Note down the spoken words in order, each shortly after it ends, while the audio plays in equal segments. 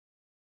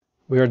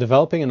We are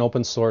developing an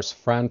open source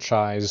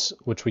franchise,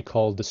 which we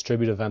call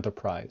Distributive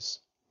Enterprise.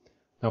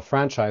 Now,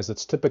 franchise,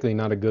 it's typically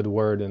not a good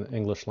word in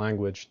English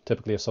language,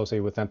 typically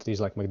associated with entities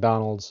like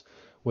McDonald's,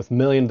 with $1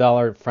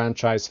 million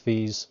franchise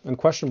fees and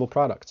questionable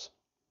products.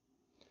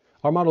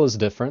 Our model is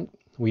different.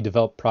 We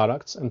develop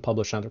products and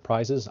publish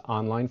enterprises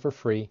online for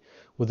free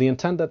with the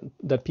intent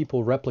that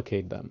people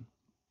replicate them.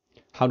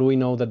 How do we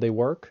know that they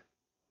work?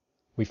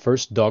 We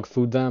first dog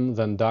food them,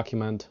 then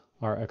document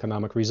our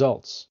economic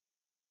results.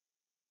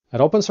 At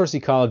Open Source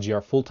Ecology,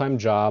 our full-time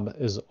job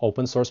is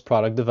open source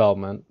product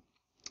development,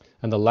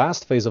 and the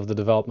last phase of the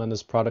development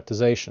is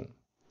productization.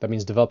 That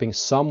means developing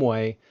some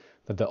way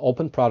that the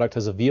open product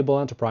has a viable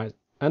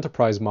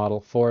enterprise model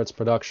for its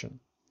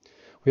production.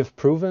 We have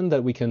proven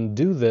that we can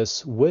do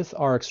this with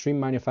our extreme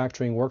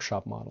manufacturing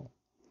workshop model.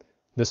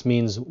 This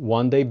means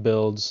one-day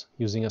builds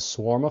using a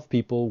swarm of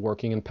people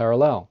working in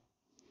parallel.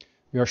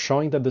 We are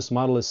showing that this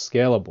model is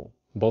scalable,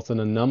 both in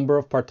the number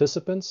of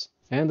participants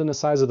and in the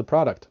size of the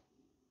product.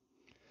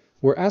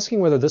 We're asking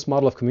whether this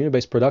model of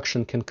community-based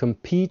production can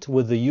compete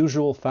with the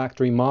usual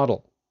factory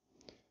model.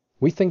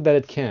 We think that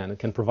it can. It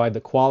can provide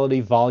the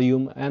quality,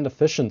 volume, and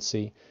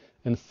efficiency,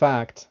 in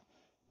fact,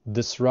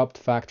 disrupt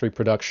factory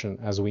production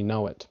as we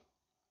know it.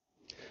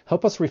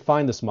 Help us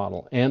refine this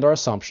model and our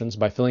assumptions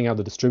by filling out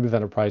the Distributive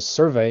Enterprise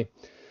survey,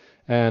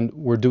 and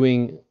we're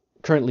doing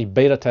currently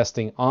beta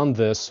testing on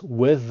this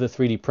with the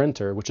 3D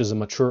printer, which is a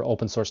mature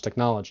open source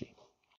technology.